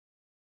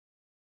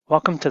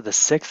Welcome to the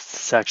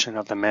sixth section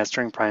of the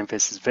Mastering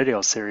PrimeFaces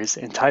video series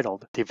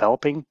entitled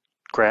Developing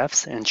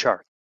Graphs and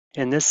Charts.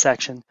 In this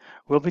section,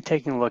 we'll be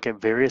taking a look at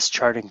various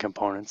charting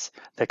components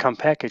that come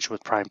packaged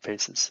with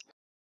PrimeFaces.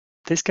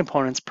 These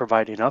components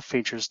provide enough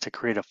features to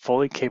create a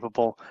fully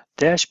capable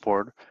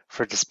dashboard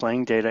for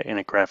displaying data in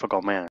a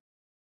graphical manner,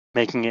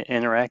 making it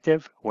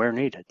interactive where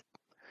needed.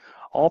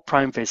 All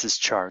PrimeFaces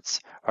charts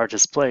are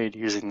displayed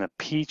using the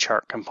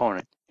P-chart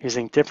component,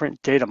 using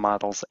different data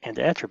models and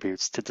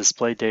attributes to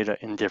display data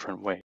in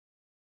different ways.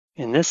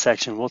 In this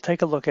section, we'll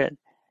take a look at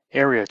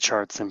area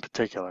charts in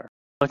particular.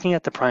 Looking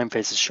at the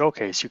PrimeFaces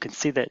showcase, you can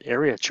see that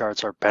area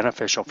charts are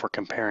beneficial for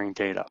comparing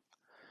data.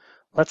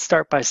 Let's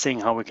start by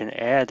seeing how we can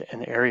add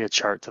an area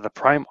chart to the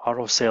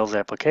PrimeAutoSales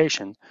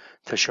application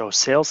to show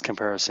sales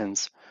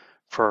comparisons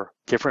for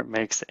different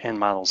makes and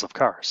models of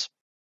cars.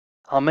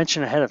 I'll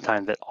mention ahead of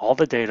time that all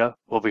the data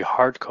will be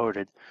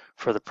hard-coded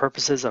for the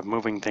purposes of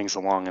moving things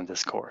along in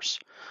this course,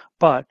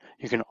 but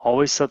you can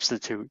always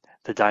substitute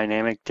the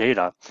dynamic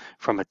data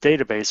from a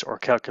database or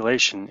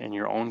calculation in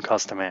your own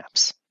custom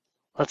apps.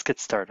 Let's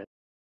get started.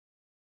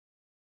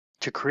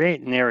 To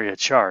create an area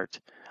chart,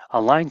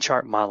 a line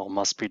chart model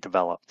must be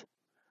developed.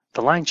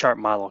 The line chart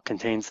model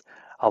contains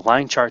a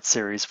line chart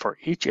series for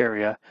each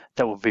area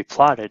that will be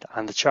plotted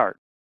on the chart.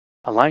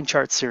 A line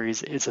chart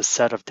series is a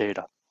set of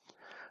data.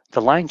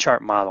 The line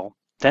chart model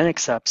then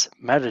accepts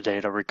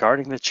metadata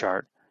regarding the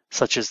chart,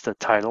 such as the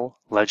title,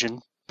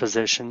 legend,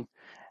 position,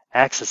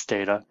 axis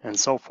data, and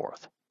so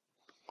forth.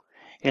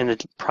 In the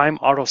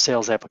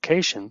PrimeAutoSales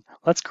application,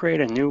 let's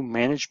create a new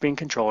Managed Bean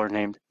controller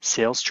named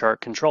Sales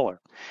Chart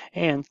Controller,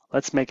 and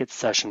let's make it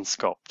session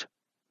scoped.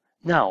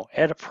 Now,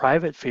 add a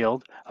private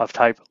field of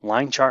type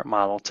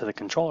LineChartModel to the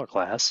controller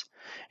class,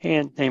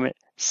 and name it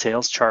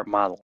Sales Chart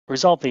Model.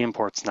 Resolve the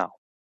imports now.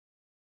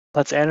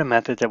 Let's add a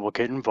method that will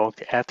get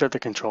invoked after the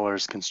controller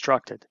is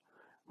constructed.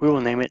 We will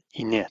name it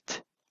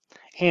init,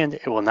 and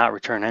it will not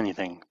return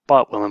anything,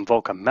 but will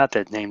invoke a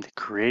method named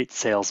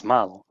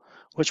createSalesModel,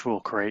 which we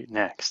will create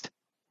next.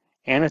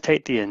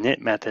 Annotate the init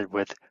method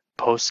with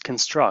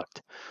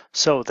postConstruct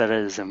so that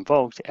it is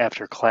invoked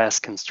after class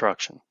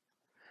construction.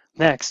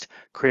 Next,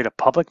 create a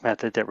public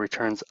method that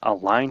returns a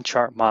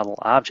LineChartModel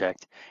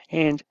object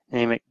and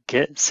name it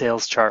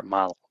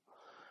getSalesChartModel.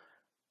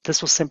 This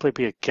will simply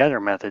be a getter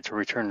method to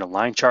return the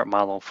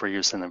LineChartModel for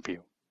use in the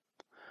view.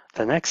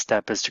 The next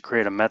step is to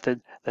create a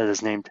method that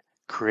is named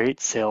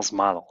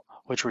createSalesModel,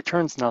 which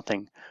returns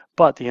nothing,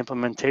 but the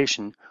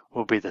implementation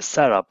will be the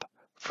setup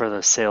for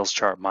the sales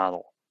chart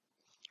model.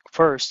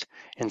 First,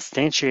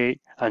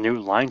 instantiate a new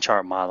line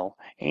chart model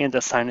and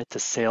assign it to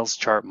Sales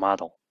Chart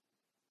Model.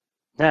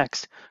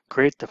 Next,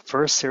 create the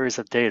first series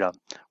of data,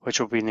 which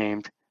will be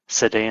named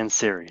Sedan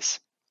Series.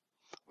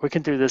 We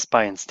can do this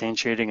by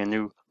instantiating a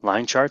new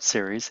line chart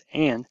series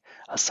and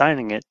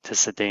assigning it to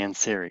Sedan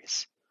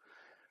Series.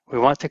 We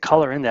want to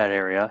color in that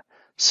area,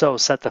 so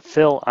set the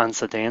fill on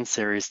Sedan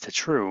Series to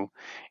true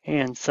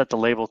and set the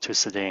label to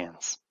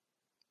sedans.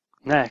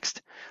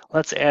 Next,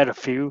 let's add a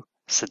few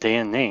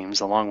sedan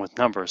names along with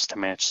numbers to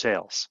match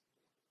sales.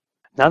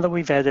 Now that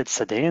we've added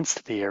sedans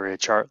to the area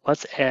chart,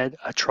 let's add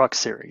a truck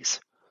series.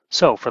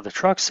 So for the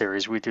truck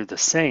series, we do the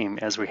same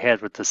as we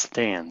had with the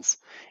sedans,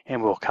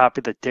 and we'll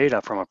copy the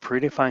data from a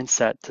predefined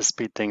set to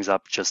speed things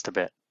up just a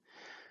bit.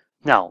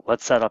 Now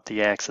let's set up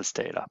the axis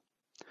data.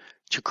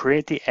 To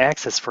create the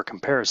axis for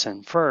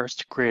comparison,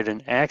 first create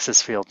an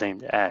axis field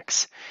named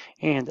X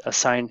and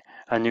assign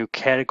a new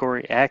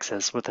category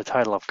axis with the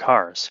title of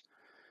cars.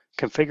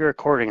 Configure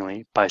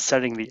accordingly by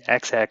setting the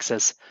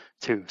x-axis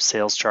to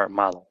Sales Chart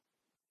Model.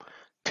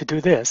 To do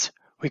this,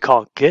 we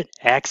call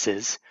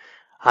getAxis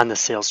on the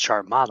Sales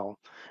Chart Model,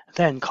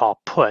 then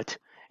call put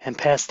and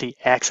pass the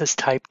axis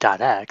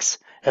type.x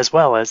as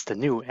well as the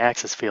new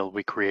axis field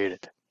we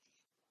created.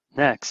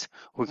 Next,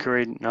 we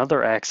create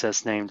another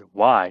axis named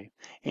y,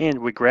 and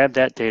we grab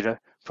that data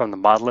from the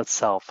model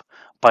itself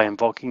by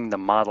invoking the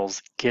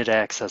model's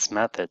getAxis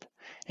method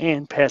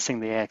and passing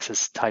the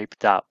axis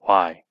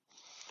type.y.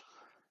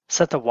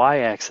 Set the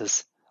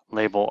y-axis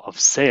label of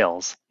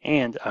sales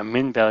and a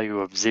min value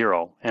of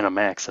 0 and a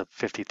max of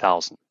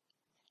 50,000.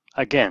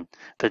 Again,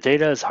 the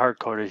data is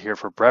hard-coded here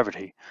for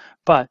brevity,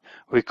 but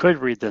we could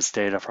read this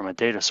data from a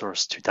data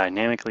source to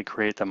dynamically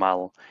create the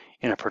model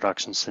in a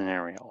production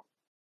scenario.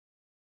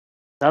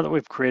 Now that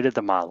we've created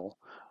the model,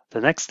 the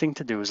next thing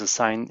to do is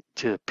assign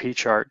to the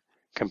P-chart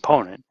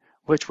component,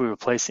 which we will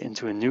place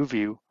into a new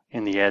view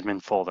in the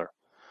admin folder.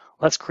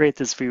 Let's create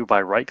this view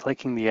by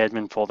right-clicking the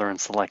admin folder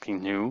and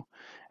selecting New,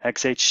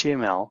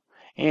 XHTML,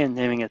 and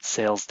naming it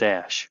Sales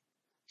Dash.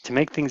 To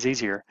make things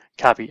easier,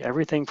 copy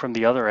everything from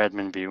the other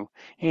admin view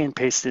and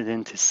paste it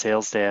into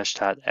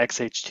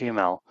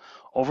salesdash.xhtml,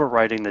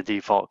 overwriting the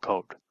default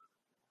code.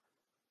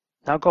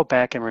 Now go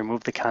back and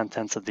remove the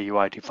contents of the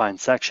UI-defined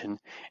section,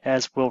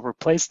 as we'll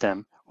replace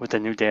them with the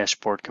new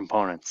dashboard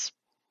components.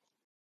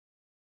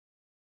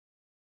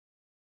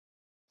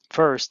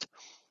 First,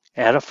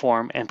 add a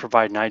form and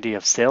provide an ID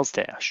of Sales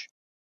Dash.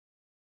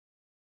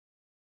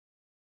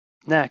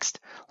 Next,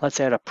 let's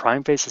add a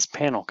PrimeFaces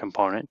panel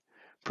component,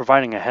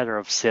 providing a header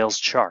of Sales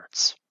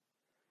Charts.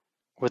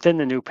 Within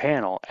the new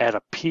panel, add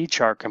a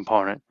P-chart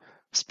component,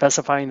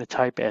 specifying the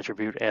type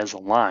attribute as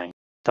line,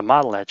 the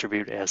model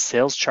attribute as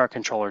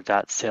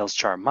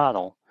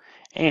SalesChartController.SalesChartModel,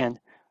 and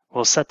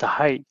we'll set the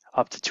height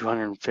up to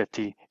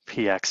 250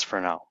 px for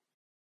now.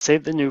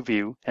 Save the new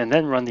view and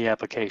then run the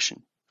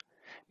application.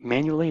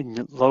 Manually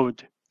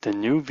load the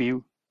new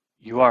view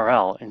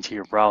URL into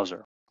your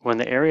browser. When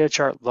the area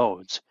chart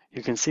loads,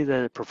 you can see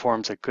that it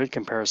performs a good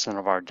comparison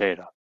of our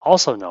data.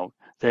 Also note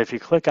that if you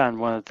click on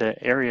one of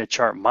the area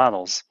chart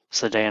models,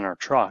 sedan or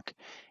truck,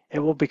 it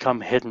will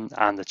become hidden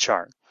on the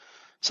chart.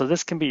 So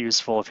this can be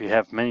useful if you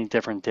have many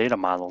different data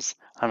models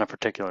on a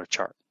particular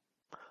chart.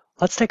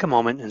 Let's take a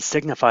moment and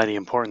signify the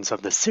importance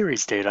of the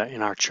series data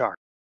in our chart.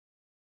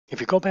 If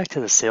you go back to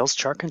the Sales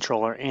Chart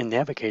Controller and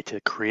navigate to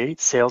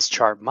Create Sales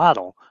Chart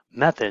Model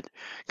method,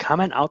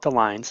 comment out the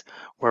lines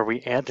where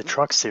we add the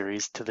truck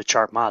series to the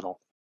chart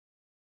model.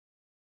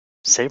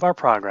 Save our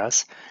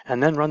progress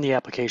and then run the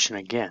application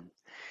again.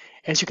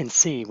 As you can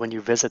see, when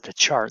you visit the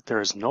chart, there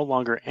is no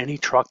longer any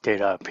truck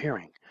data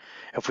appearing.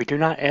 If we do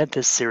not add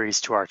this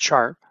series to our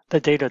chart, the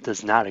data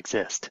does not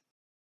exist.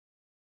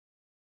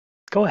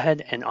 Go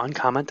ahead and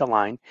uncomment the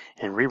line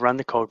and rerun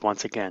the code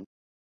once again.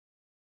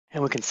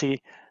 And we can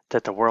see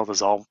that the world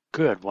is all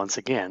good once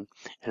again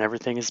and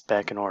everything is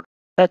back in order.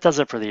 That does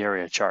it for the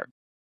area chart.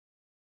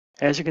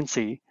 As you can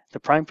see, the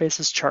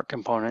PrimeFaces chart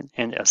component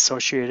and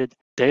associated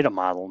data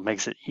model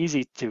makes it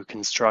easy to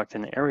construct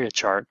an area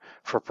chart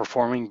for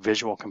performing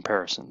visual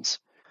comparisons.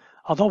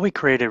 Although we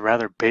created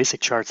rather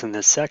basic charts in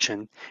this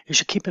section, you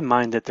should keep in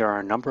mind that there are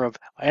a number of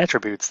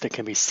attributes that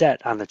can be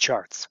set on the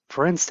charts.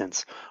 For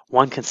instance,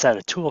 one can set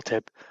a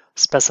tooltip,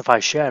 specify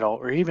shadow,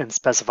 or even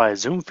specify a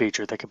zoom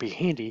feature that could be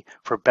handy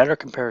for better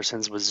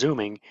comparisons with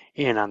zooming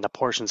in on the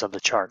portions of the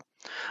chart.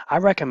 I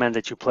recommend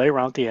that you play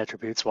around with the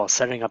attributes while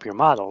setting up your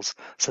models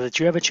so that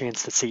you have a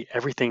chance to see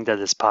everything that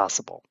is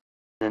possible.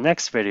 In the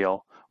next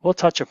video, we'll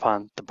touch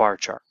upon the bar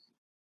chart.